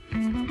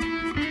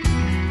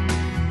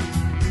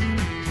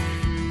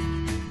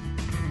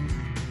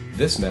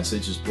This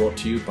message is brought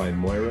to you by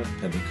Moira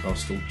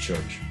Pentecostal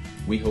Church.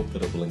 We hope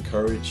that it will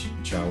encourage,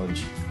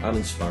 challenge, and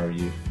inspire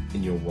you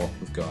in your walk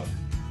with God.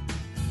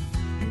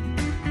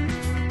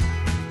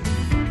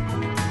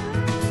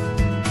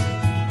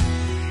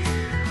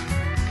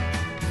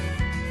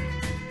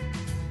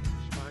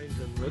 Found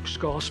in Luke's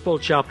Gospel,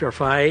 chapter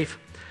 5,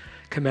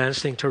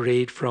 commencing to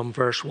read from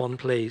verse 1,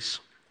 please.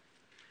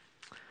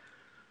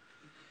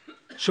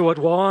 So it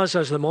was,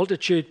 as the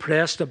multitude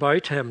pressed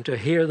about him to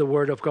hear the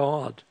word of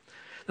God,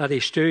 that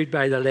he stood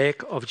by the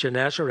lake of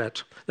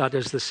Gennesaret, that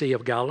is the Sea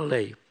of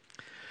Galilee,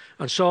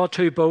 and saw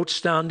two boats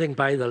standing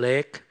by the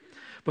lake,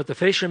 but the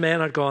fishermen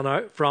had gone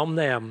out from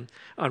them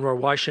and were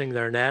washing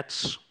their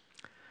nets.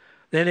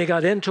 Then he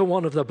got into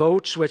one of the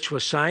boats, which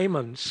was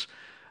Simon's,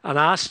 and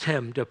asked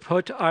him to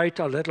put out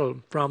a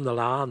little from the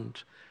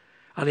land.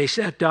 And he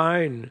sat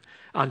down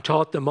and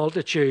taught the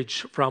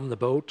multitudes from the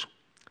boat.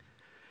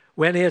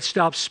 When he had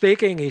stopped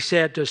speaking, he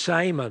said to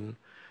Simon,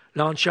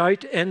 "Launch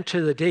out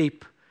into the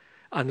deep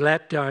and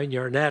let down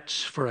your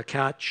nets for a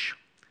catch."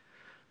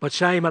 But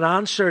Simon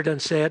answered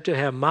and said to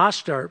him,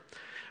 "Master,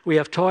 we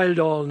have toiled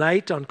all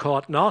night and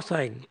caught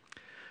nothing.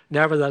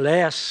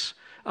 Nevertheless,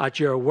 at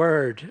your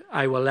word,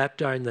 I will let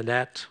down the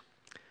net."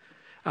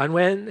 And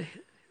when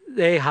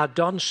they had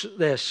done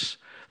this,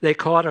 they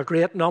caught a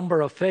great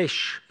number of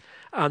fish,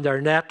 and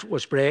their net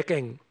was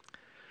breaking.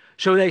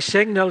 So they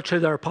signaled to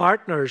their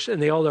partners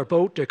in the other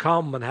boat to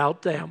come and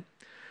help them.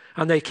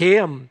 And they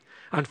came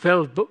and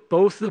filled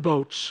both the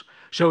boats,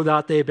 so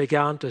that they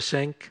began to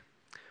sink.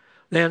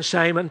 When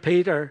Simon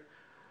Peter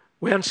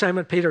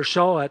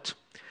saw it,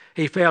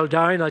 he fell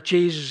down at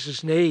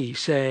Jesus' knee,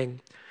 saying,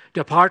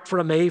 "Depart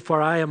from me,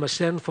 for I am a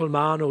sinful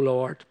man, O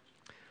Lord."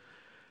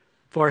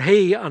 For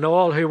he and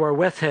all who were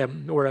with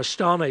him were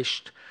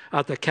astonished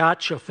at the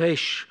catch of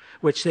fish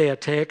which they had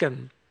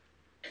taken.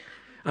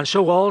 And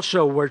so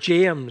also were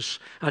James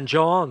and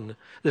John,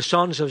 the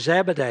sons of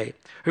Zebedee,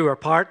 who were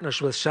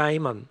partners with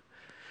Simon.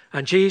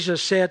 And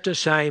Jesus said to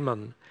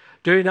Simon,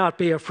 "Do not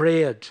be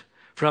afraid.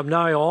 From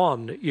now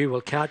on you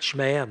will catch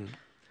men."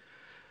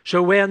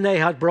 So when they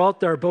had brought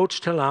their boats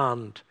to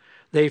land,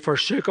 they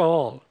forsook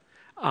all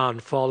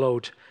and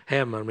followed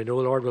him. And we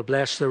know the Lord will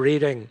bless the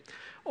reading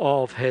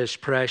of his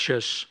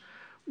precious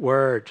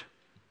word.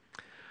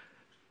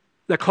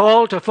 The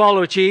call to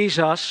follow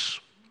Jesus,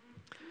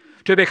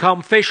 to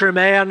become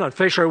fishermen and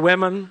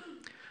fisherwomen,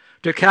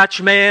 to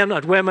catch men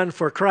and women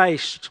for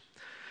Christ,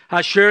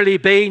 has surely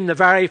been the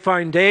very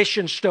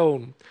foundation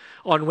stone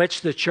on which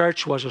the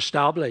church was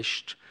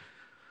established.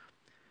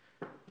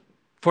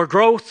 For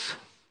growth,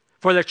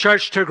 for the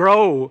church to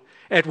grow,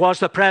 it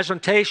was the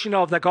presentation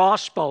of the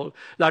gospel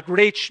that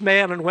reached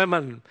men and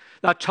women,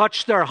 that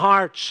touched their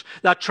hearts,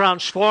 that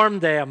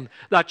transformed them,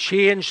 that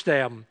changed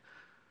them.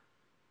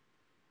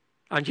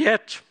 And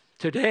yet,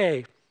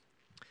 today,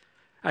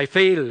 I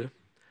feel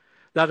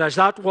that as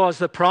that was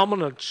the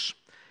prominence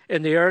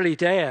in the early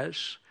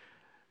days,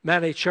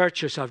 many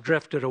churches have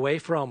drifted away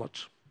from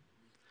it.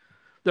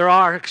 There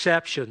are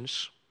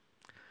exceptions.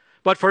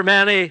 But for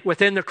many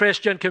within the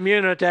Christian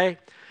community,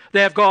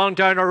 they have gone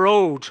down a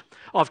road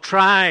of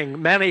trying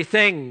many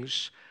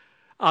things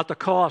at the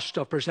cost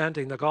of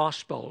presenting the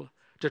gospel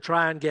to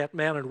try and get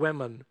men and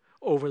women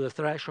over the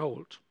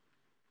threshold.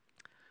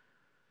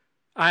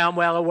 I am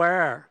well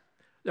aware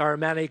there are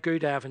many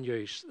good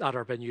avenues that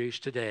are being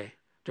used today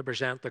to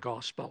present the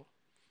gospel.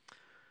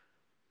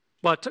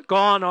 But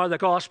gone are the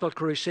gospel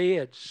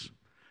crusades.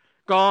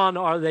 Gone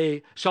are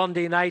the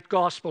Sunday night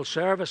gospel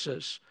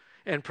services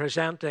in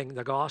presenting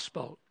the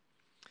gospel.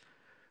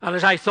 And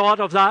as I thought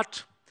of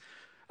that,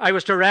 I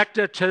was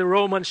directed to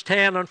Romans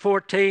 10 and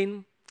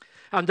 14,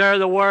 and there are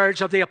the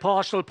words of the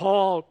Apostle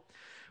Paul.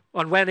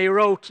 And when he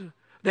wrote,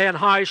 "Then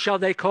how shall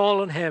they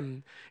call on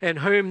him in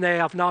whom they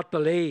have not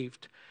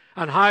believed?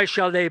 And how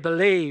shall they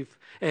believe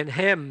in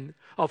him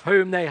of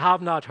whom they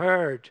have not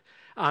heard?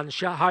 And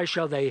how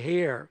shall they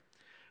hear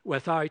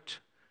without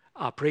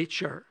a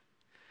preacher?"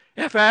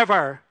 If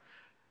ever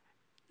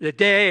the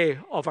day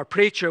of a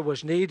preacher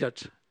was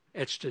needed,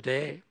 it's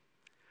today.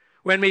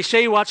 When we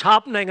see what's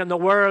happening in the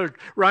world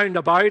round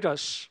about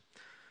us,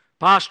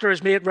 Pastor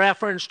has made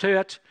reference to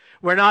it.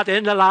 We're not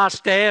in the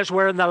last days,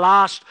 we're in the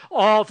last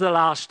of the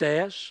last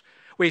days.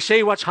 We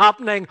see what's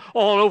happening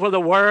all over the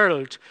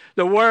world.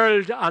 The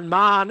world and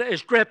man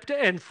is gripped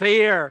in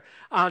fear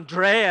and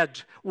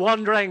dread,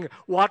 wondering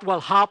what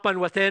will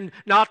happen within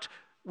not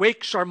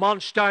weeks or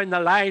months down the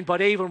line,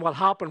 but even will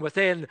happen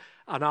within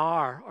an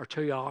hour or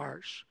 2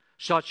 hours.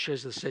 Such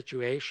is the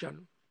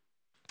situation.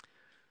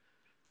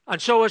 And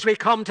so as we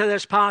come to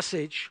this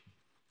passage,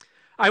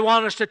 I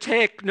want us to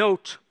take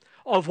note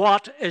of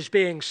what is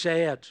being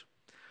said,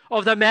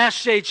 of the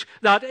message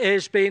that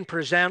is being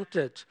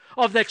presented,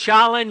 of the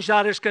challenge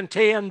that is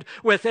contained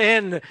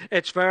within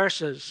its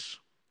verses,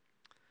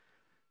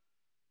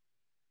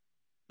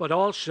 but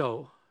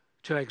also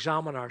to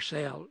examine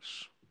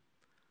ourselves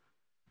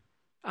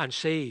and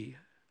see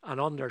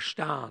and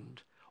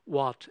understand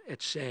what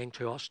it's saying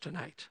to us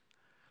tonight.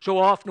 So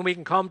often we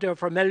can come to a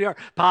familiar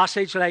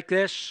passage like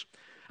this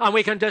And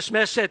we can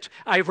dismiss it.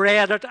 I've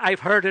read it.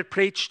 I've heard it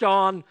preached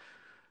on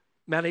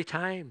many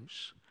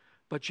times.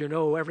 But you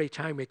know, every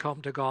time we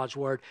come to God's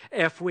word,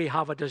 if we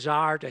have a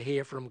desire to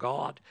hear from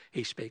God,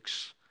 he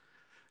speaks.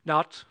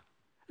 Not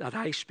that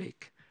I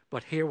speak,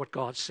 but hear what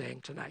God's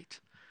saying tonight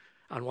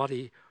and what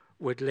he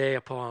would lay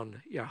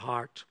upon your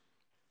heart.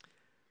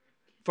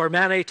 For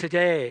many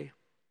today,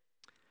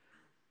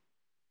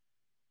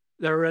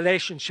 their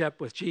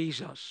relationship with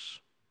Jesus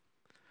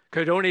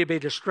could only be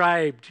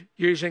described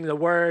using the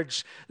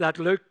words that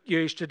Luke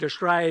used to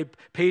describe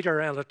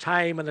Peter at a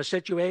time and a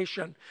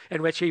situation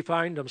in which he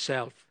found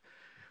himself,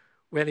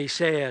 when he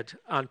said,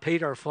 and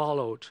Peter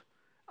followed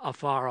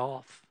afar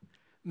off.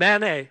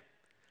 Many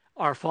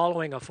are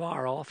following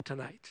afar off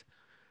tonight,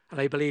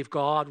 and I believe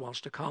God wants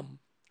to come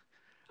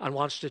and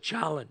wants to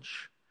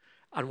challenge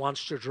and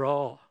wants to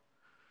draw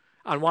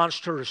and wants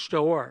to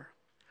restore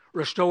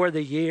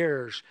the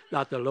years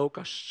that the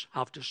locusts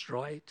have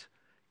destroyed.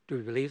 Do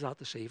we believe that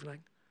this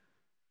evening?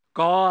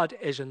 God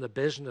is in the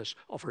business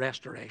of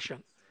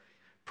restoration.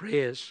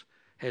 Praise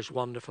his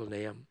wonderful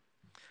name.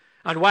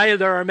 And while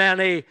there are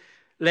many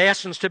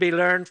lessons to be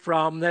learned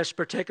from this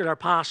particular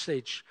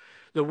passage,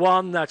 the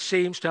one that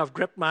seems to have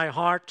gripped my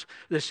heart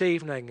this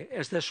evening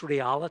is this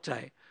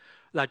reality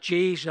that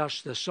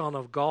Jesus, the Son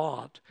of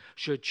God,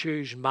 should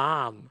choose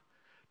man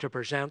to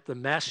present the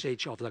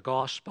message of the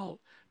gospel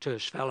to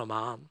his fellow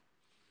man.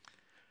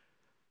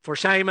 For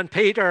Simon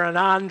Peter and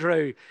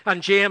Andrew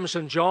and James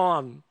and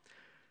John,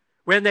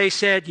 when they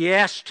said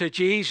yes to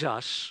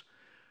Jesus,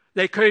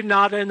 they could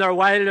not in their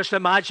wildest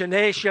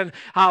imagination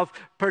have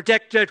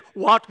predicted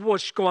what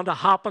was going to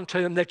happen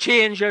to them, the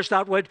changes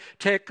that would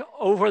take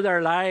over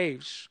their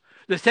lives,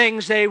 the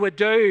things they would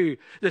do,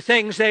 the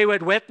things they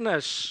would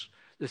witness,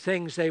 the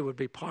things they would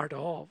be part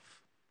of.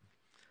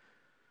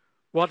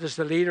 What does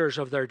the leaders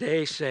of their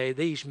day say?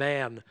 These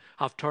men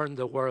have turned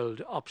the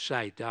world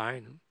upside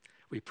down.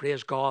 We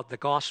praise God, the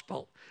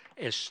gospel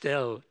is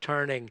still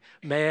turning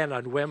men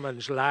and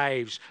women's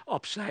lives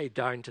upside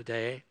down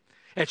today.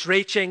 It's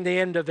reaching the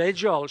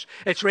individuals.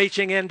 It's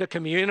reaching into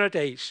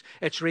communities.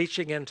 It's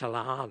reaching into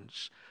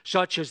lands.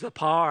 Such is the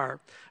power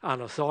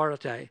and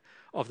authority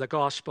of the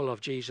gospel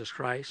of Jesus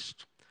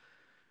Christ.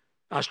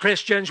 As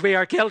Christians, we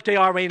are guilty,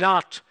 are we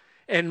not,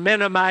 in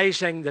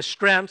minimizing the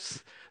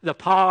strength, the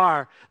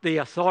power, the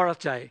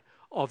authority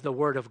of the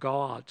Word of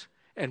God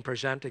in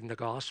presenting the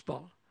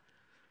gospel.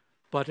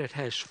 But it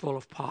is full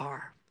of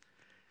power.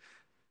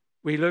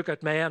 We look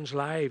at men's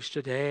lives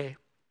today.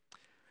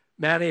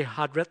 Many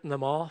had written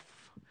them off.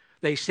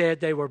 They said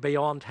they were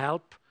beyond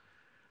help.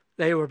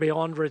 They were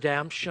beyond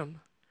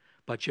redemption.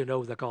 But you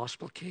know, the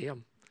gospel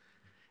came.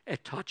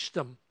 It touched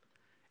them.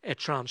 It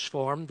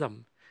transformed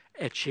them.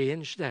 It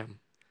changed them.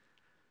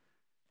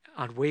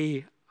 And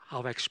we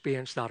have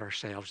experienced that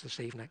ourselves this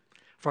evening.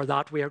 For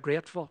that we are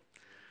grateful.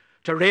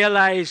 To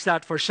realize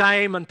that for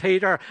Simon,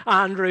 Peter,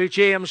 Andrew,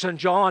 James and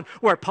John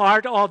were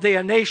part of the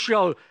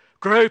initial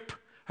group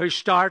who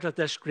started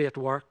this great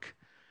work.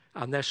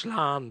 And this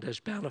land is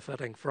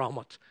benefiting from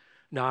it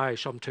now,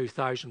 some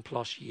 2,000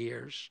 plus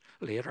years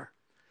later.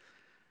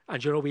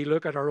 And you know, we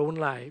look at our own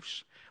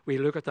lives, we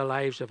look at the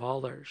lives of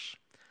others,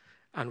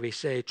 and we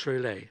say,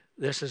 truly,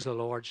 this is the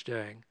Lord's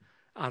doing,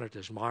 and it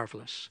is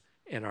marvelous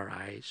in our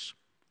eyes.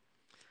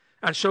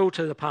 And so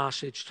to the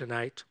passage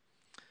tonight.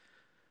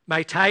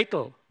 My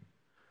title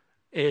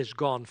is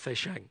Gone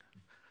Fishing.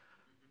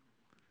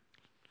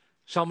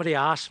 Somebody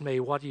asked me,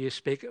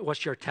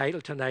 what's your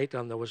title tonight?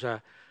 And there was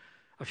a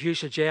few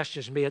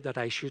suggestions made that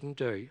I shouldn't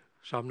do,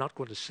 so I'm not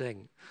going to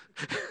sing.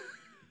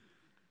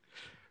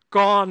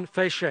 Gone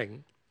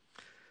fishing.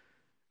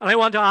 And I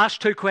want to ask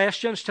two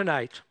questions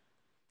tonight.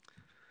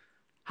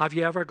 Have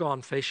you ever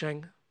gone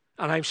fishing?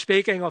 And I'm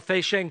speaking of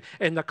fishing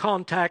in the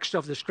context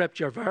of the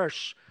scripture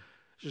verse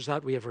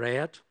that we have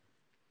read.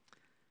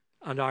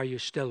 And are you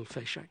still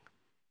fishing?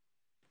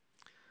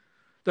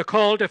 The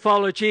call to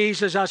follow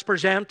Jesus as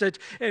presented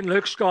in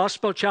Luke's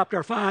Gospel,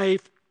 chapter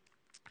 5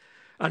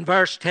 and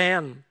verse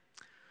 10.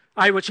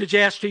 I would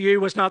suggest to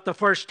you was not the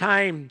first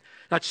time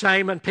that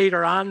Simon,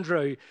 Peter,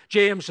 Andrew,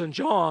 James and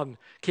John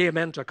came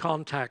into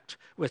contact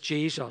with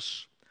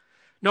Jesus.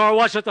 Nor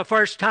was it the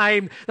first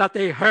time that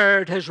they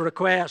heard his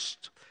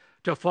request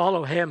to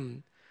follow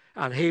him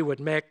and he would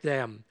make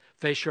them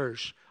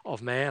fishers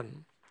of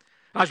men.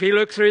 As we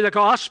look through the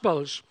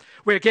Gospels,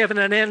 we're given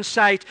an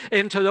insight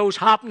into those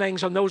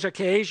happenings on those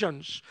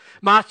occasions.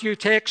 Matthew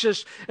takes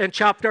us in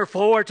chapter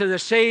 4 to the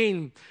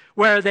scene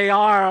where they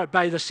are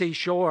by the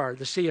seashore,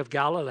 the Sea of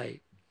Galilee.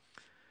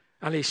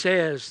 And he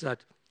says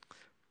that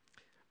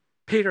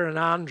Peter and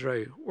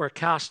Andrew were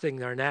casting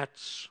their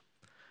nets,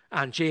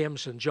 and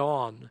James and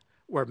John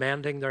were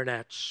mending their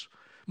nets.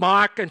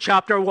 Mark in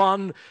chapter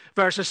 1,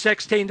 verses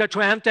 16 to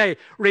 20,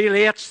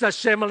 relates the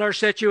similar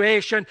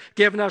situation,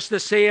 giving us the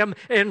same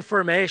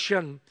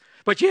information.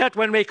 But yet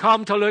when we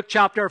come to Luke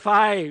chapter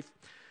 5,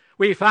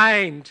 we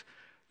find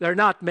they're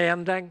not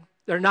mending,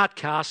 they're not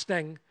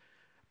casting,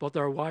 but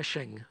they're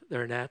washing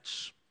their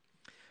nets.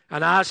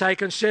 And as I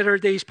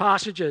considered these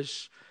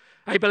passages,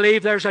 I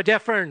believe there's a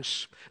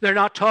difference. They're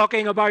not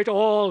talking about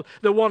all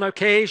the one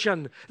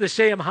occasion, the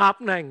same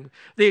happening.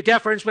 The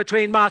difference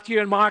between Matthew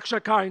and Mark's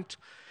account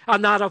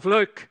and that of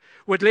Luke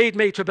would lead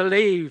me to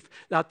believe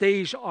that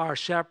these are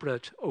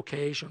separate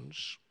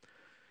occasions.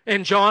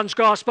 In John's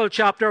Gospel,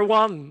 chapter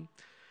 1,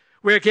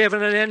 we're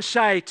given an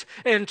insight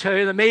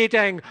into the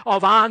meeting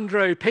of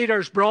Andrew,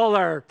 Peter's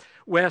brother,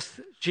 with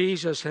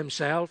Jesus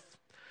himself.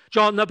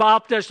 John the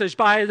Baptist is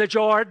by the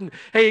Jordan.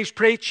 He's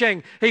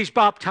preaching, he's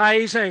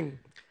baptizing.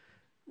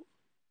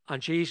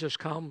 And Jesus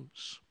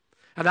comes.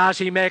 And as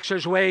he makes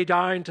his way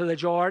down to the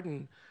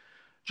Jordan,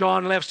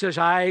 John lifts his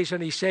eyes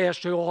and he says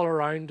to all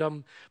around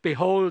him,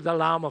 "Behold the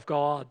Lamb of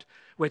God,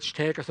 which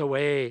taketh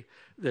away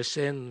the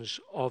sins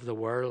of the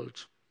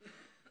world."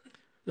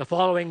 The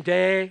following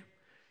day,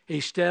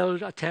 he's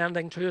still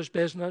attending to his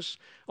business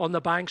on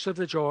the banks of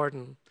the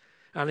Jordan.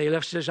 And he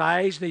lifts his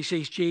eyes and he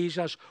sees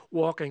Jesus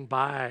walking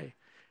by.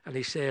 And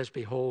he says,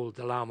 "Behold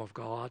the Lamb of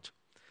God."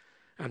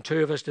 And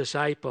two of his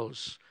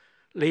disciples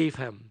leave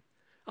him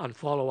and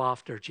follow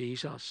after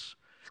Jesus.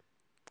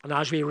 And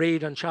as we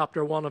read in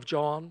chapter 1 of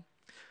John,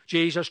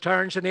 Jesus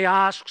turns and he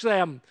asks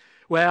them,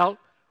 "Well,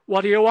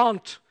 what do you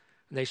want?"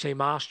 And they say,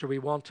 "Master, we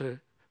want to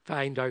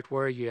find out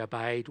where you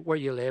abide, where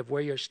you live,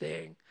 where you're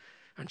staying."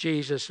 And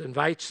Jesus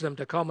invites them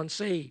to come and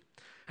see.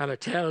 And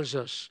it tells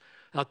us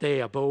that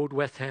they abode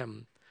with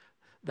him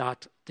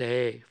that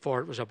day, for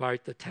it was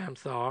about the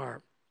 10th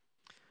hour.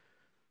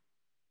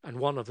 And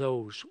one of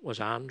those was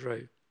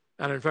Andrew.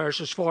 And in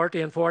verses 40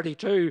 and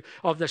 42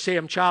 of the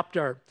same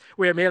chapter,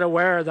 we are made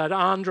aware that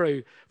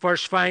Andrew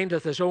first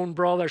findeth his own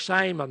brother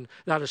Simon,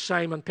 that is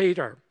Simon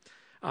Peter,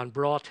 and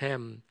brought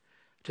him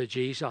to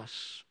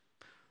Jesus.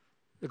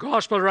 The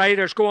gospel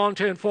writers go on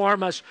to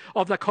inform us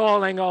of the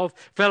calling of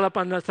Philip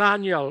and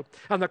Nathanael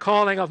and the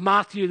calling of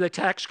Matthew the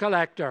tax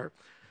collector,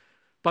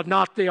 but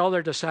not the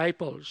other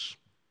disciples.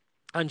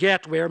 And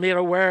yet we are made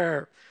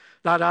aware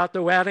that at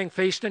the wedding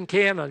feast in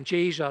Canaan,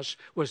 Jesus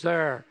was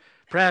there,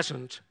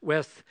 present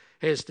with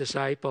his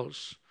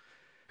disciples.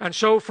 And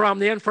so from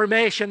the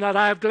information that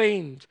I've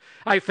gleaned,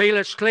 I feel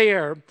it's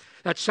clear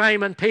that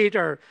Simon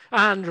Peter,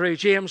 Andrew,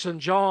 James and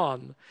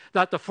John,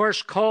 that the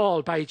first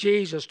call by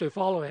Jesus to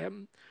follow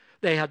him,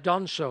 they had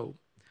done so,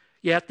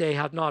 yet they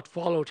had not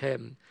followed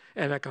him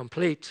in a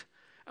complete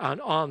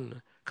and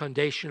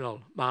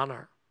unconditional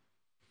manner.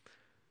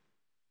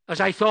 As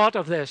I thought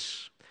of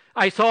this,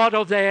 I thought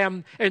of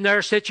them in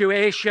their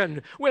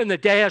situation when the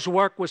day's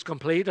work was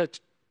completed.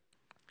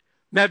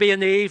 Maybe in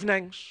the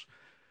evenings,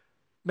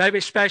 maybe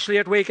especially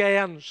at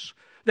weekends,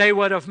 they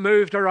would have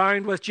moved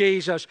around with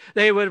Jesus.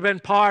 They would have been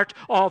part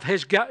of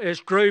his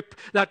group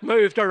that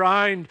moved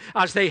around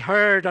as they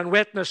heard and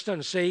witnessed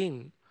and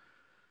seen.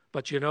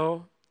 But you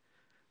know,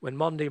 when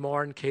Monday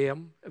morning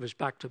came, it was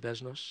back to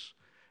business.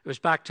 It was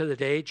back to the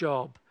day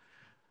job.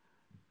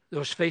 There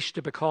was fish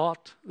to be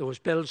caught. There was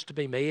bills to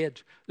be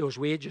made. There was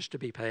wages to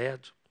be paid.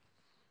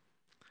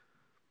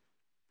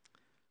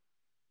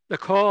 The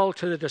call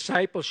to the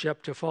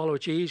discipleship to follow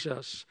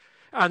Jesus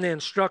and the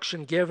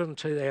instruction given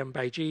to them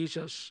by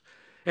Jesus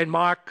in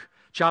Mark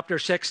chapter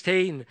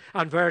 16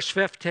 and verse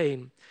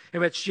 15, in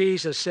which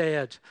Jesus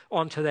said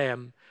unto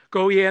them,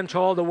 "Go ye into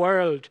all the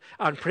world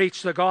and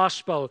preach the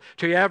gospel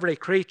to every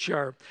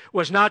creature,"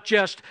 was not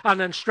just an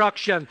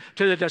instruction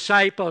to the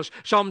disciples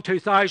some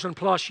 2,000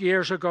 plus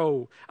years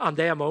ago and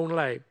them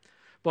only,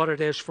 but it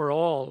is for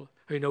all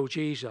who know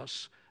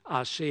Jesus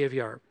as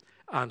Savior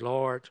and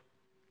Lord.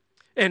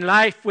 In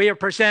life, we are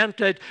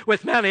presented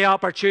with many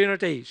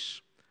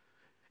opportunities,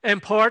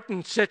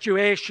 important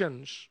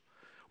situations.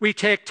 We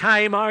take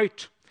time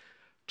out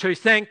to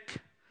think,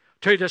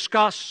 to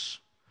discuss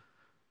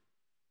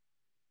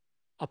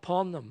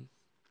upon them.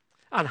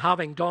 And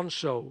having done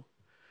so,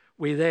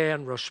 we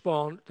then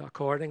respond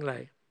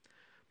accordingly.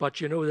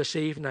 But you know, this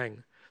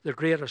evening, the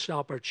greatest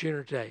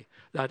opportunity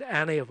that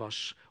any of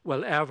us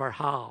will ever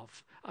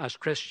have as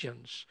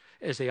Christians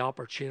is the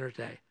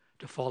opportunity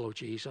to follow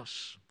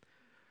Jesus.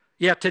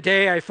 Yet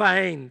today I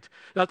find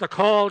that the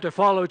call to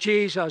follow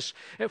Jesus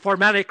for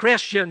many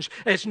Christians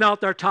is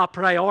not their top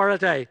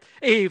priority,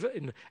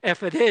 even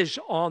if it is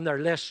on their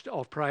list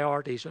of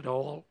priorities at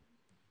all.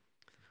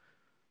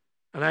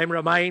 And I'm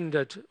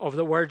reminded of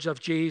the words of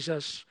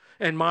Jesus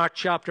in Mark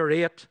chapter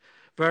 8,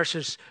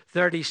 verses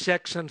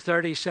 36 and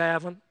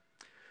 37,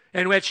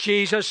 in which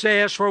Jesus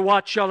says, "For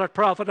what shall it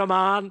profit a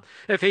man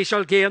if he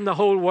shall gain the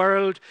whole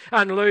world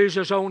and lose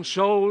his own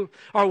soul?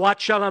 Or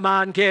what shall a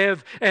man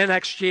give in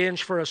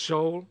exchange for a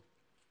soul?"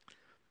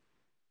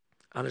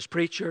 And as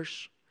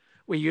preachers,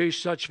 we use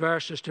such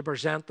verses to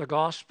present the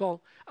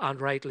gospel, and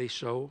rightly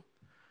so.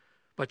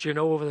 But you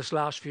know, over this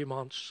last few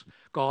months,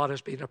 God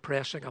has been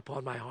impressing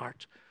upon my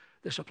heart.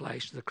 This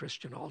applies to the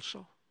Christian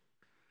also.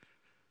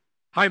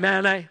 How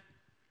many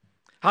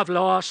have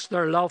lost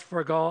their love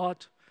for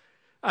God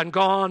and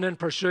gone in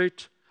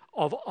pursuit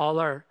of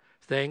other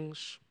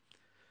things?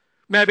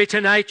 Maybe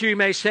tonight you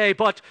may say,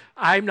 "But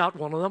I'm not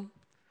one of them.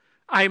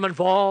 I'm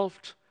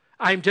involved.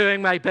 I'm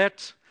doing my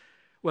bit."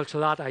 Well, to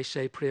that I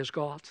say, praise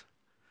God.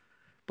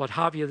 But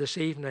have you this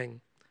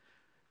evening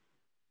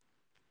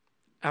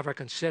ever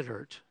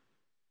considered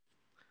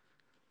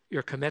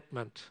your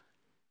commitment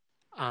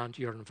and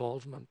your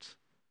involvement,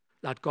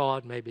 that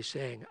God may be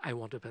saying, I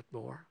want a bit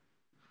more?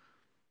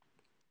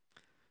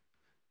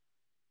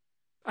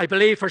 I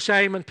believe for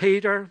Simon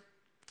Peter,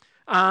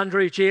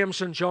 Andrew,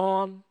 James and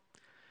John,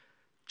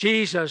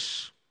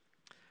 Jesus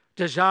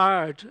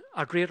desired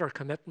a greater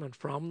commitment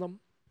from them.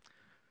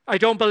 I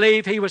don't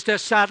believe he was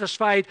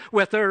dissatisfied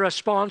with their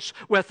response,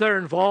 with their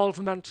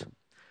involvement.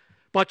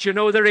 But you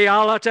know the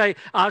reality,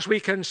 as we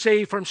can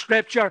see from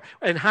Scripture,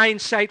 in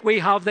hindsight we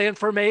have the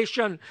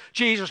information.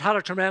 Jesus had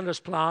a tremendous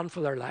plan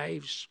for their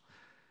lives.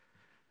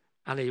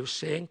 And he was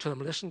saying to them,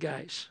 listen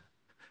guys,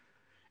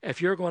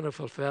 if you're going to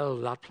fulfill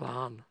that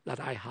plan that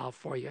I have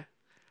for you,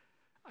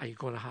 are you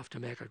going to have to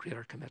make a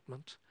greater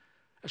commitment?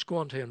 It's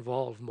going to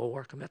involve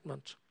more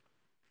commitment.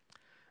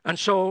 And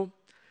so,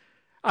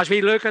 as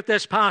we look at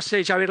this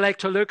passage, I would like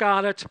to look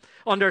at it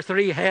under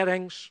three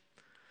headings: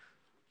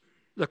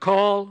 the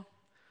call,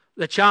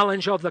 the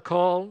challenge of the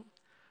call,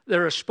 the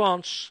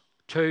response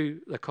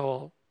to the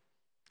call.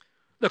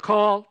 The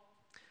call,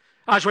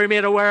 as we're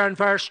made aware in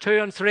verse 2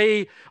 and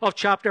 3 of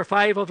chapter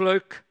 5 of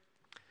Luke,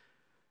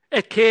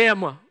 it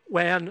came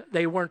when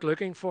they weren't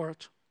looking for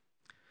it.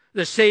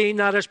 The scene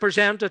that is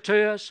presented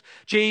to us,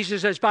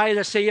 Jesus is by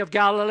the Sea of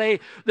Galilee.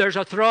 There's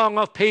a throng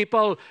of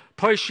people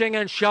pushing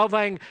and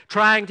shoving,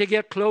 trying to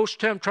get close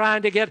to him,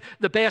 trying to get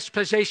the best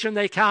position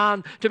they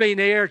can to be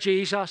near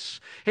Jesus.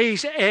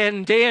 He's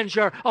in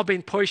danger of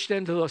being pushed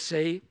into the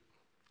sea.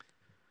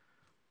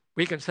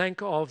 We can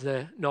think of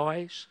the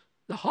noise,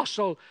 the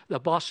hustle, the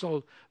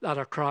bustle that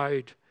a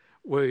crowd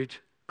would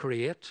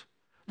create.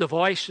 The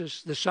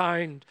voices, the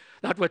sound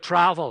that would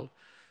travel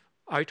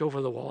out over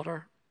the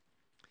water.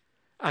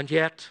 And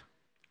yet,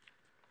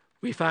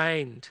 we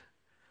find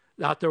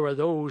that there were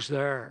those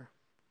there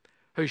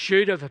who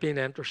should have been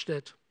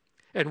interested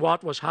in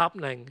what was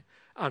happening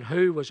and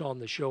who was on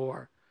the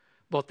shore,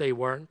 but they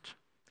weren't.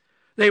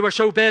 They were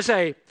so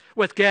busy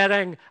with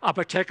getting a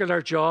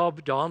particular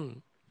job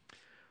done.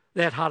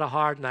 They had had a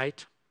hard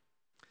night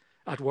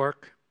at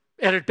work.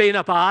 It had been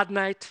a bad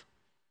night.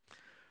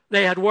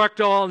 They had worked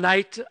all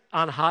night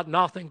and had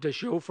nothing to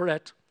show for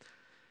it.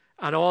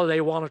 And all they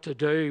wanted to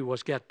do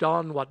was get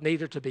done what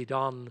needed to be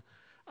done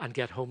and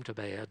get home to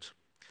bed.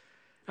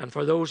 And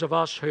for those of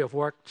us who have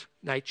worked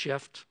night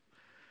shift,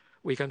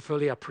 we can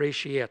fully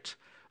appreciate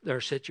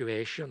their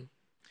situation.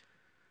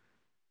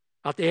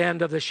 At the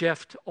end of the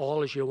shift,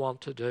 all you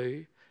want to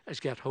do is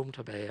get home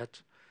to bed,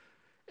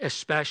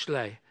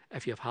 especially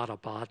if you've had a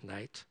bad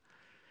night.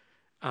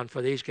 And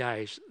for these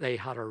guys, they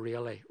had a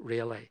really,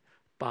 really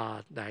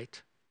bad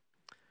night.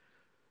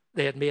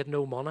 They had made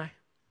no money.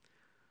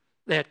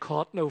 They had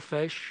caught no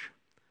fish.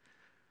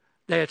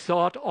 They had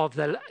thought of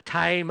the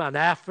time and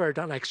effort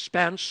and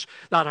expense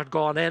that had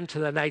gone into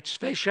the night's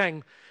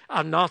fishing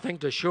and nothing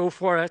to show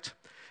for it.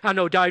 And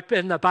no doubt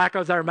in the back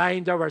of their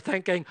mind they were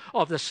thinking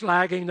of the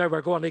slagging they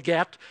were going to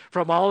get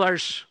from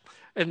others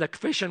in the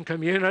fishing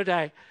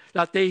community,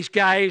 that these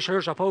guys who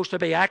are supposed to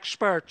be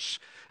experts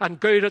and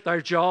good at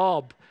their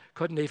job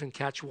couldn't even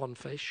catch one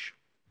fish.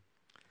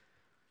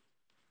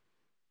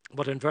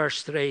 But in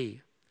verse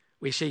 3,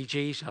 we see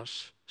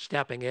Jesus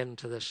stepping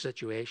into this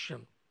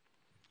situation.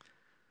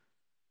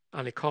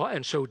 And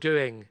in so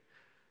doing,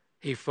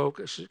 he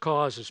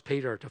causes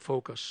Peter to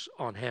focus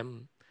on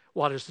him.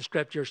 What does the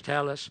Scriptures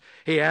tell us?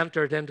 He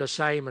entered into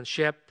Simon's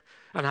ship,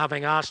 and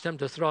having asked him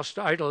to thrust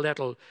out a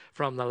little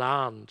from the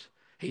land,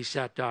 he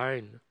sat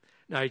down.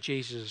 Now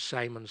Jesus has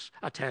Simon's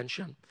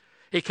attention.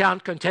 He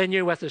can't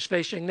continue with his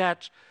fishing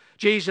net.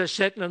 Jesus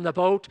sitting in the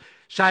boat,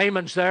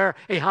 Simon's there.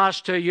 He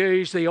has to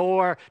use the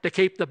oar to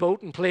keep the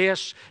boat in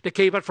place, to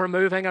keep it from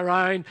moving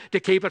around,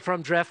 to keep it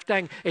from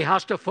drifting. He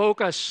has to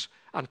focus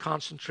and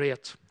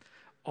concentrate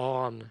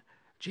on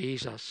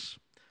Jesus.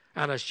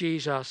 And as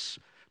Jesus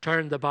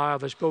turned the bow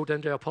of his boat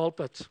into a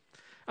pulpit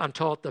and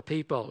taught the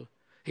people,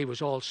 he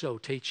was also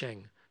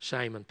teaching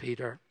Simon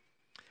Peter.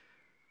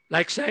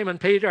 Like Simon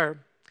Peter,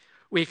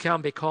 we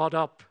can be caught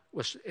up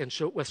with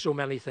so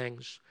many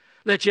things,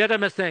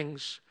 legitimate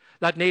things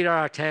that need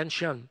our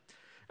attention,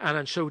 and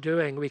in so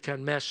doing we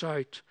can miss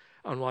out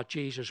on what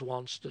Jesus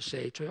wants to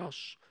say to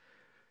us.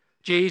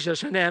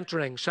 Jesus, in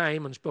entering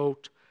Simon's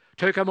boat,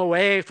 took him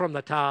away from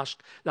the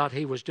task that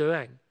he was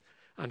doing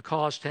and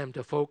caused him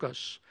to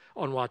focus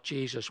on what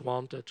Jesus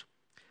wanted.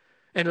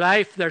 In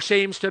life, there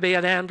seems to be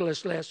an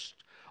endless list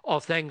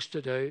of things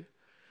to do.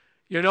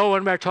 You know,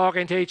 when we're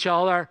talking to each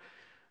other,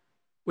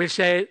 we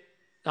say,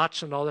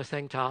 that's another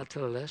thing to add to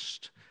the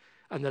list.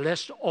 And the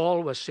list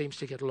always seems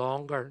to get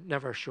longer,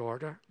 never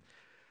shorter.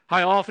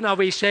 How often have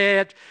we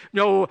said,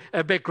 no,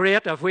 it'd be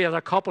great if we had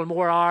a couple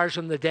more hours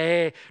in the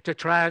day to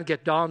try and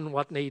get done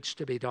what needs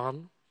to be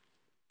done.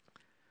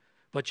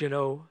 But you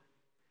know,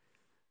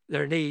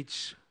 there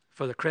needs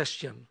for the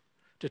Christian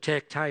to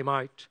take time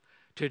out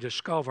to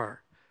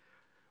discover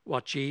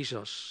what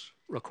Jesus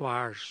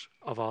requires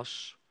of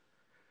us.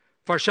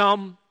 For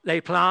some,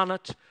 they plan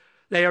it.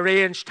 They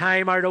arrange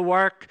time out of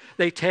work.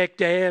 They take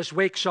days,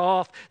 weeks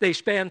off. They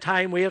spend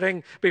time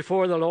waiting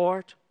before the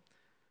Lord.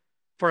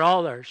 For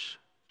others,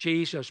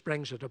 Jesus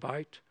brings it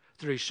about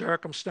through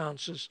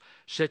circumstances,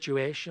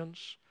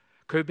 situations.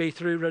 Could be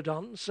through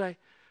redundancy,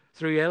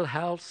 through ill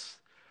health,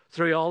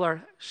 through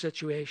other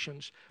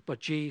situations. But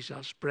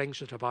Jesus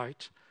brings it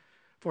about.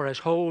 For his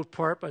whole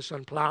purpose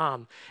and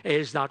plan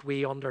is that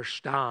we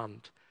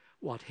understand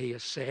what he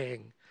is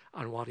saying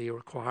and what he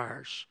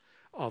requires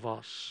of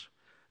us.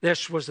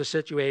 This was the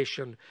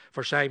situation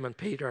for Simon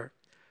Peter.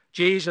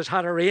 Jesus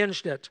had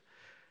arranged it.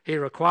 He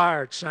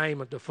required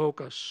Simon to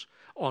focus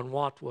on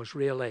what was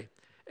really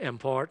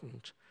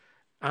important.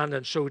 And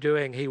in so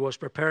doing, he was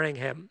preparing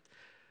him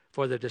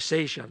for the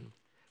decision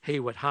he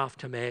would have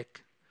to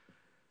make.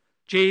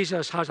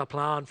 Jesus has a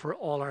plan for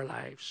all our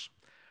lives.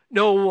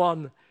 No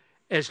one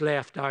is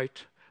left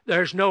out.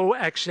 There's no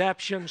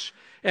exceptions.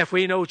 If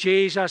we know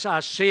Jesus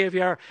as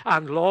Savior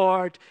and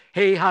Lord,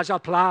 he has a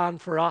plan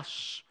for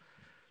us.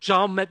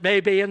 Some it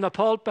may be in the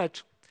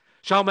pulpit.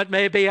 Some it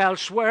may be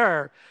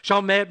elsewhere.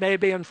 Some it may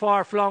be in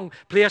far-flung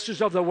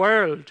places of the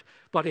world.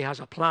 But he has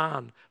a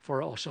plan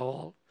for us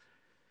all.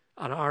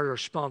 And our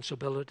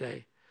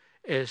responsibility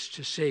is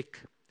to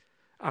seek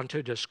and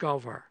to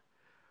discover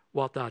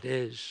what that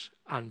is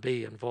and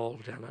be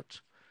involved in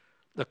it.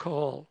 The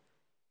call.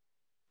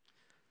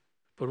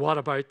 But what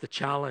about the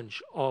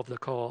challenge of the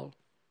call?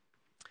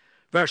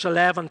 Verse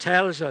 11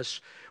 tells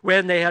us,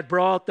 when they had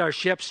brought their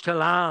ships to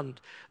land,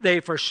 they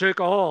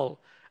forsook all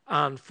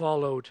and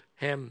followed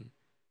him.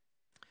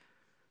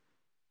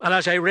 And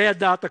as I read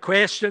that, the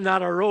question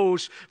that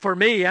arose, for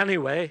me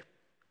anyway,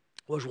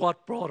 was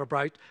what brought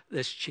about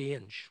this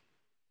change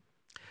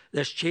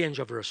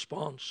of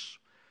response.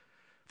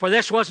 For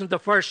this wasn't the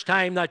first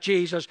time that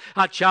Jesus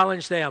had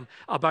challenged them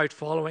about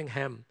following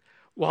him.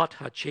 What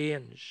had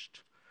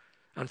changed?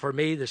 And for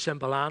me, the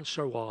simple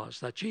answer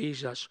was that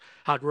Jesus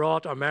had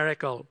wrought a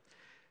miracle,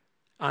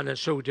 and in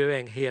so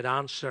doing, he had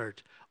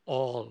answered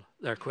all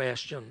their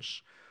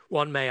questions.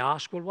 One may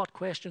ask, well, what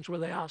questions were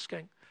they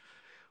asking?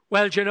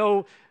 Well, you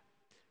know,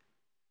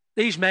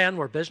 these men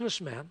were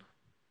businessmen.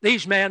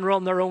 These men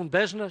run their own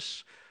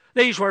business.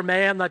 These were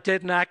men that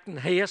didn't act in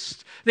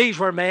haste. These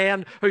were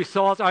men who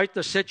thought out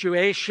the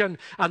situation,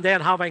 and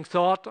then having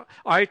thought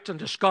out and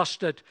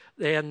discussed it,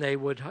 then they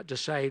would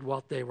decide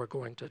what they were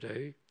going to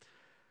do.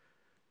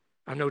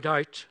 And no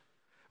doubt,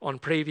 on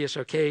previous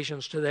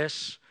occasions to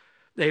this,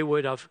 they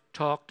would have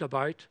talked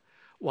about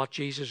what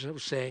Jesus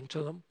was saying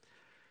to them.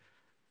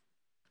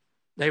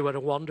 They would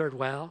have wondered,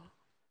 well,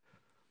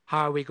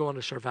 how are we going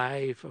to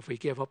survive if we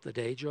give up the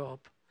day job?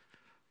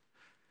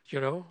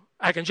 You know,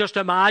 I can just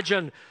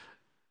imagine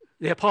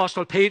the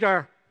Apostle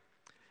Peter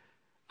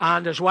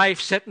and his wife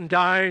sitting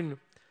down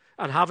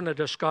and having a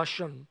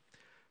discussion.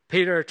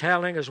 Peter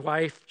telling his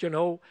wife, you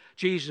know,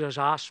 Jesus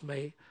asked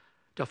me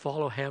to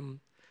follow him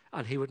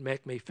and he would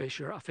make me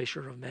a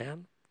fisher of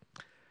men.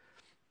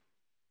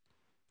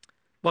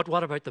 But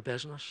what about the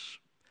business?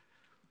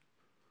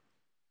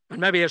 And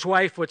maybe his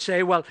wife would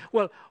say, well,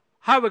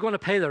 how are we going to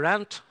pay the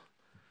rent?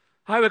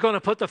 How are we going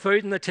to put the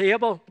food on the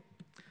table?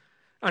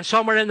 And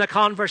somewhere in the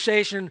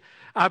conversation,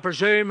 I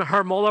presume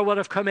her mother would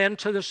have come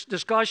into this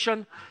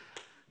discussion,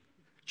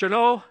 you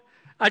know,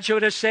 and she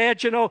would have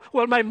said, you know,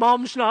 well, my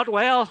mom's not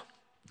well.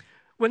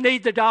 We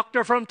need the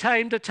doctor from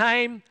time to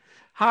time.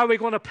 How are we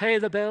going to pay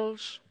the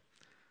bills?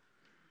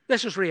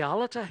 This is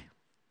reality.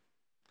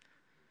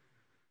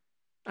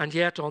 And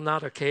yet on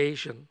that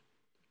occasion,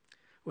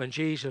 when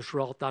Jesus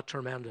wrought that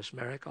tremendous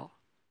miracle,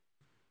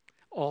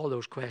 all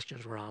those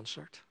questions were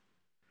answered.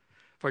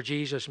 For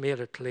Jesus made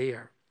it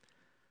clear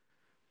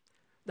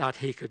that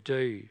he could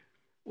do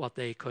what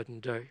they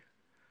couldn't do.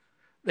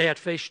 They had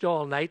fished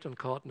all night and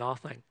caught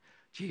nothing.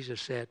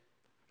 Jesus said,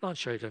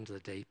 launch out into the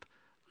deep,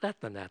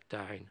 let the net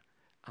down,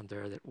 and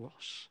there it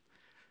was.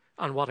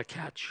 And what a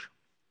catch.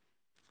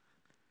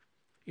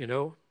 You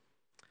know,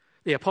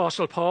 the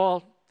Apostle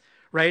Paul,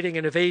 writing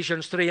in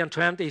Ephesians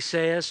 3:20,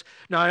 says,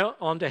 now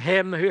unto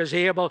him who is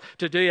able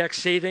to do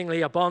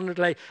exceedingly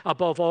abundantly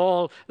above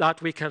all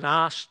that we can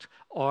ask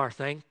or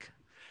think.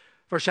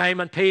 For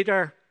Simon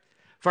Peter,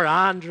 for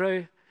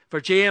Andrew, for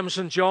James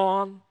and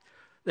John,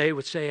 they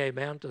would say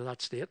amen to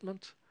that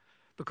statement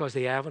because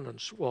the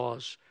evidence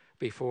was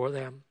before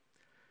them.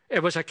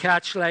 It was a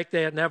catch like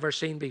they had never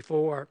seen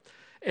before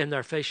in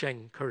their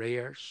fishing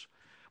careers.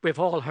 We've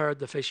all heard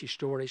the fishy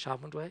stories,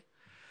 haven't we?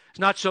 It's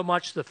not so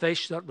much the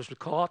fish that was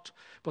caught,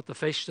 but the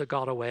fish that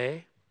got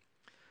away.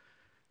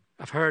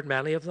 I've heard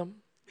many of them.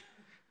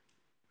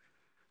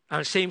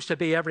 And it seems to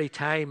be every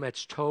time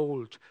it's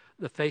told,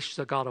 the fish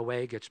that got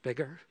away gets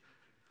bigger.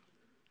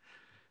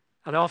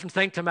 And I often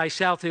think to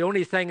myself, the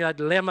only thing that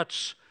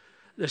limits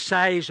the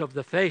size of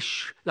the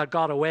fish that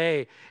got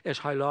away is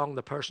how long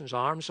the person's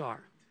arms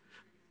are.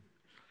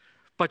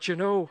 But you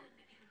know,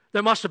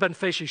 there must have been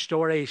fishy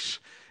stories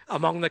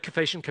among the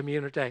fishing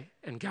community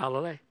in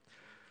Galilee.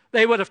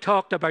 They would have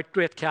talked about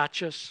great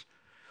catches,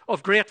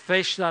 of great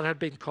fish that had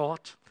been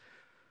caught.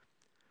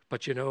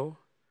 But you know,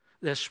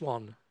 this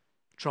one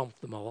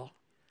trumped them all.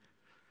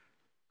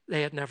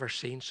 They had never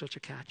seen such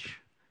a catch.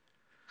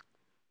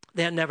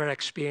 They had never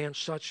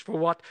experienced such. For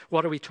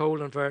what are we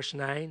told in verse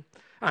 9?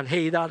 And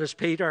he, that is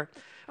Peter,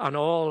 and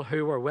all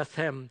who were with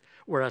him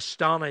were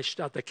astonished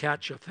at the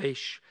catch of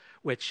fish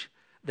which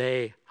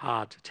they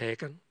had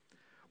taken.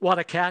 What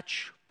a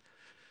catch!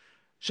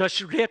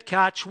 Such a great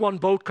catch, one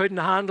boat couldn't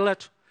handle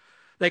it.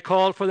 They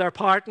called for their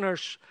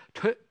partners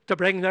to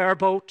bring their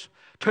boat.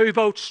 2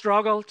 boats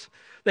struggled.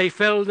 They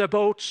filled the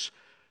boats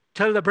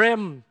till the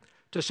brim,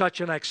 to such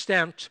an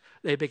extent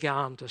they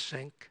began to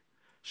sink.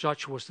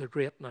 Such was the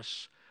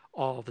greatness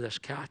of this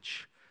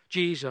catch.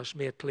 Jesus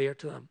made clear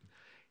to them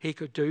he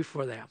could do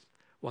for them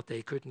what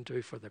they couldn't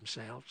do for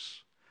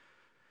themselves.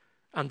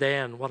 And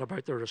then what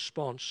about the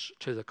response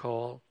to the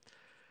call?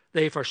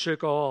 They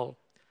forsook all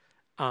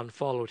and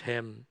followed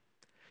him.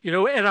 You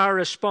know, in our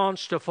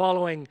response to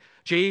following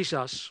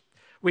Jesus,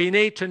 we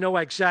need to know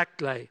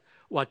exactly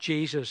what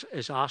Jesus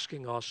is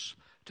asking us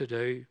to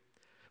do.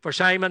 For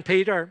Simon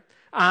Peter,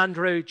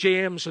 Andrew,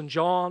 James, and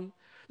John,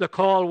 the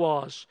call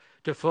was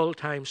to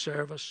full-time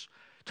service,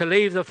 to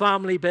leave the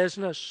family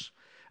business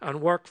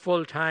and work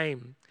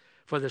full-time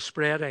for the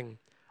spreading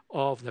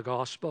of the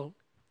gospel.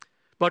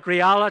 But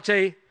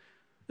reality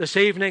this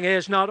evening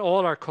is not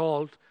all are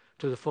called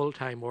to the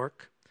full-time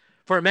work.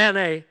 For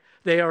many,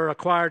 they are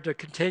required to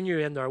continue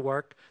in their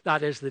work,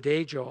 that is the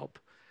day job,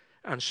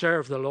 and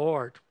serve the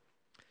Lord.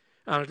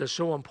 And it is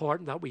so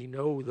important that we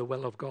know the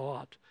will of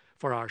God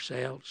for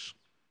ourselves.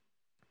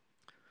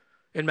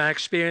 In my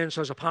experience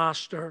as a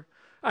pastor,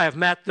 I have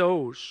met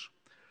those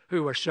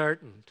who were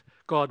certain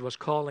God was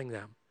calling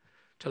them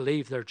to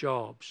leave their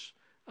jobs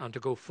and to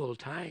go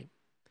full-time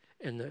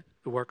in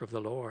the work of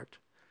the Lord.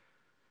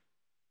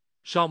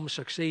 Some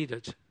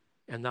succeeded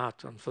in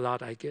that, and for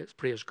that I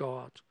praise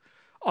God.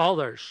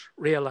 Others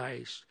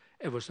realized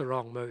it was the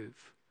wrong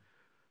move.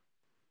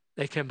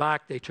 They came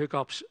back, they took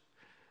up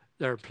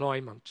their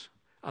employment,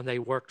 and they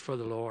worked for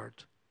the Lord.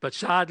 But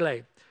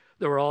sadly,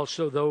 there were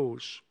also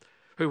those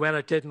who, when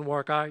it didn't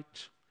work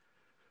out,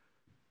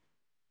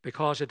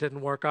 because it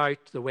didn't work out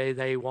the way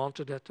they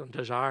wanted it and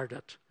desired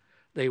it,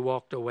 they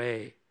walked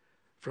away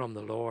from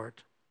the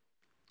Lord.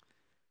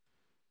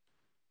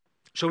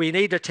 So we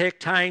need to take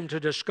time to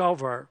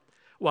discover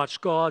what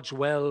God's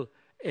will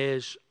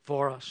is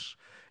for us.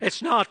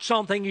 It's not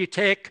something you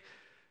take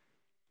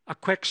a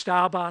quick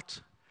stab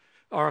at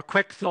or a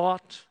quick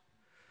thought,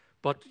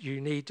 but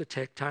you need to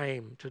take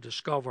time to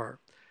discover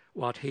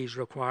what he's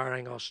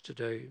requiring us to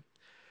do.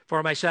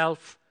 For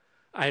myself,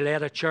 I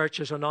led a church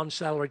as an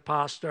unsalaried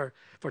pastor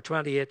for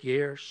 28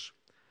 years,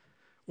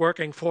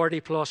 working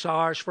 40 plus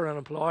hours for an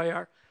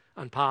employer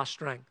and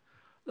pastoring.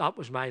 That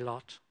was my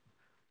lot.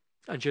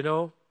 And you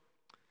know,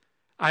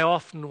 I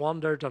often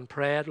wondered and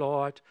prayed,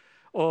 Lord,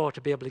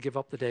 to be able to give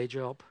up the day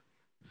job.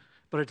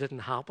 But it didn't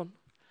happen.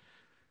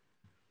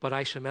 But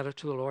I submitted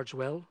to the Lord's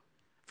will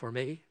for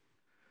me.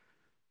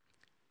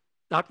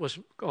 That was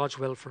God's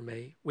will for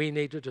me. We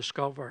need to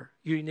discover,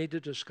 you need to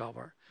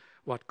discover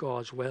what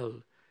God's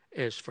will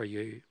is for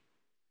you.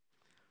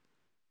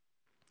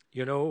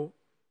 You know,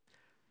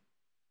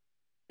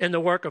 in the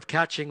work of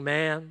catching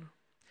men,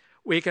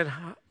 we can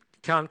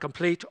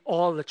complete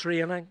all the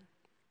training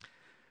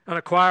and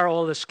acquire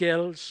all the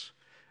skills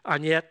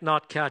and yet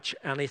not catch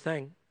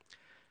anything.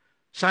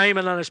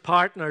 Simon and his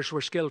partners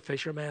were skilled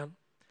fishermen,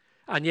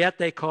 and yet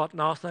they caught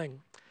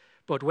nothing.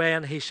 But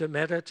when he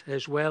submitted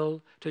his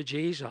will to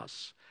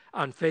Jesus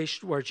and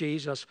fished where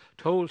Jesus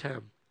told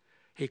him,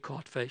 he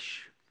caught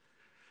fish.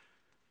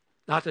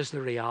 That is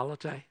the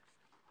reality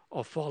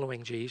of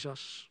following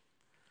Jesus.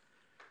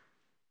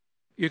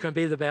 You can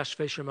be the best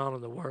fisherman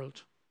in the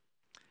world.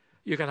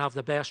 You can have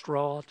the best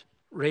rod,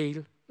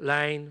 reel,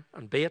 line,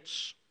 and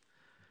baits.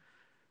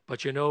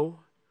 But you know,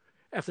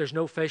 if there's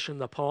no fish in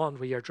the pond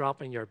where you're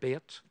dropping your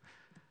bait,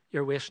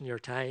 you're wasting your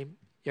time.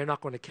 You're not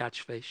going to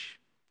catch fish.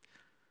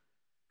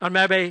 And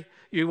maybe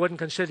you wouldn't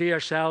consider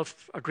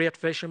yourself a great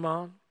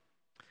fisherman.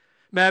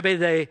 Maybe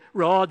the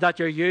rod that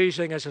you're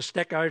using is a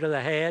stick out of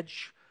the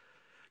hedge.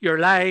 Your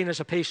line is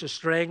a piece of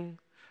string.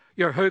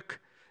 Your hook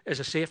is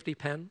a safety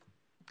pin.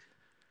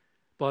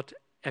 But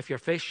if you're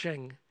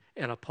fishing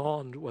in a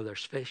pond where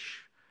there's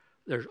fish,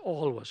 there's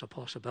always a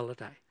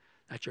possibility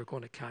that you're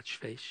going to catch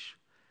fish.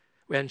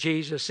 When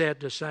Jesus said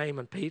to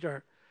Simon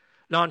Peter,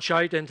 launch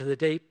out into the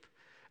deep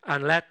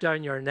and let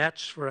down your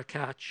nets for a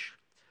catch,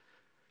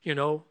 you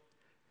know,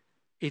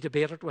 he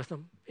debated with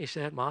him. He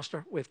said,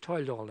 Master, we've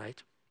toiled all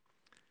night.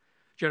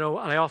 You know,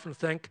 and I often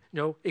think,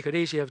 he could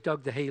easily have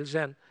dug the heels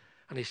in.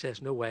 And he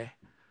says, no way.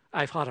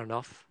 I've had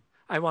enough.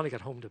 I want to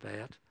get home to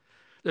bed.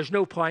 There's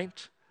no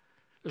point.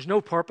 There's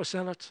no purpose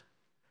in it.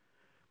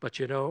 But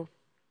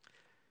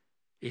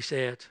he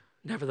said,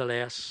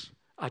 nevertheless,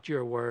 at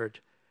your word,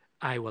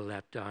 I will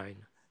let down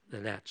the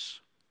nets.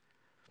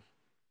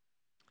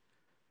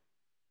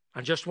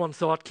 And just one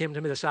thought came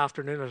to me this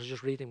afternoon as I was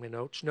just reading my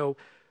notes. No,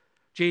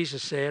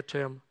 Jesus said to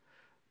him,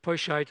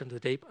 push out into the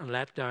deep and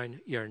let down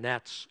your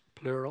nets,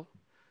 plural.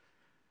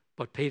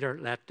 But Peter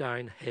let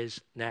down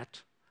his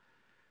net.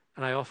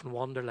 And I often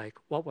wonder,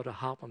 what would have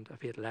happened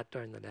if he had let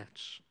down the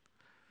nets?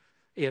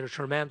 He had a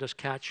tremendous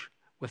catch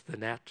with the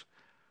net.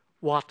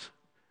 What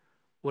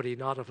would he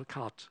not have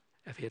caught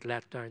if he had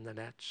let down the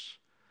nets?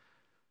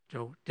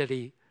 Did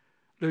he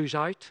lose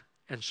out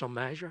in some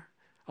measure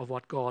of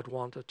what God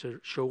wanted to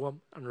show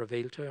him and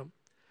reveal to him.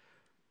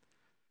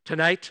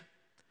 Tonight,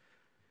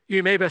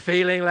 you may be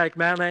feeling like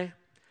many,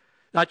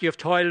 that you've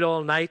toiled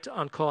all night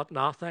and caught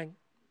nothing.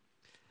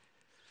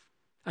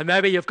 And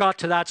maybe you've got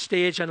to that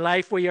stage in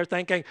life where you're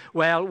thinking,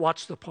 well,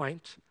 what's the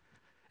point?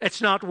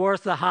 It's not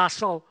worth the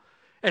hassle.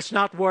 It's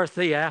not worth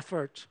the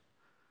effort.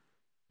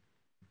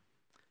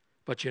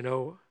 But you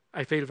know,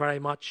 I feel very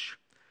much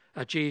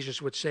that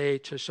Jesus would say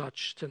to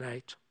such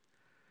tonight,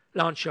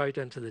 launch out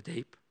into the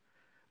deep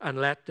and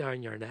let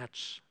down your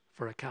nets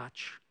for a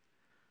catch.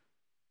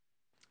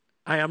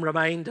 I am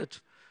reminded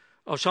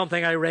of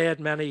something I read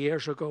many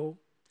years ago.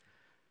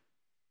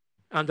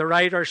 And the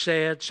writer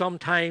said,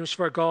 sometimes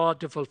for God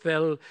to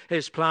fulfill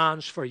his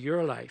plans for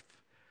your life,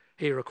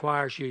 he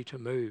requires you to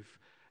move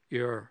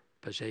your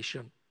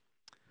position.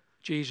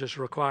 Jesus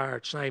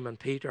required Simon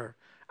Peter,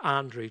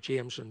 Andrew,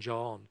 James and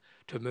John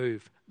to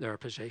move their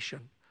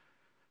position,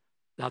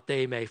 that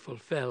they may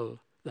fulfill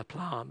the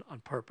plan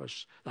and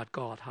purpose that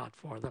God had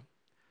for them.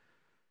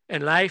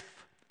 In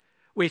life,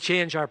 we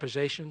change our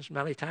positions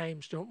many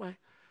times, don't we?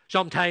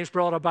 Sometimes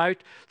brought about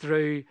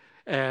through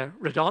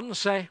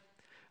redundancy.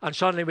 And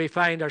suddenly we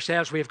find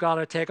ourselves, we've got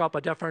to take up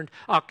a different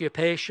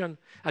occupation,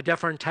 a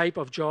different type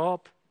of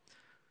job.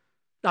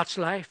 That's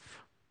life.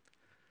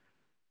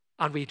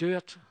 And we do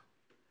it.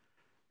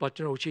 But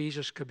you know,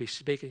 Jesus could be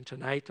speaking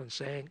tonight and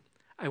saying,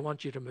 I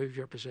want you to move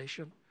your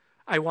position.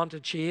 I want to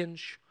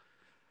change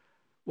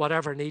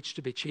whatever needs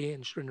to be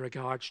changed in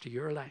regards to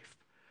your life,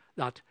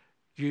 that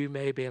you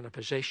may be in a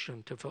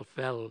position to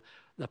fulfill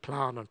the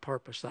plan and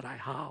purpose that I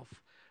have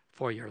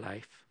for your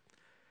life.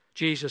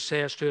 Jesus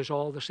says to us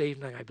all this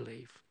evening, I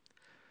believe,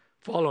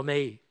 follow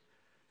me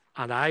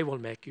and I will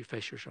make you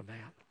fishers of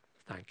men.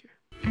 Thank you.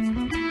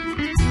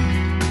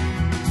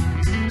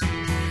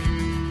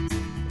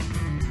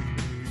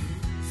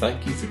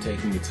 Thank you for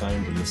taking the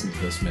time to listen to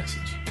this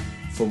message.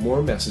 For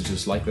more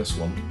messages like this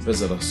one,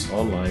 visit us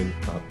online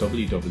at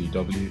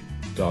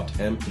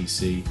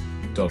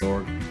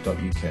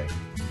www.mpc.org.uk.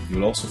 You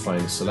will also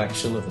find a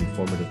selection of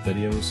informative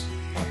videos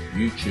at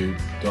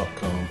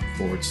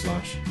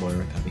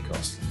youtube.com/Moira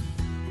Pentecostal.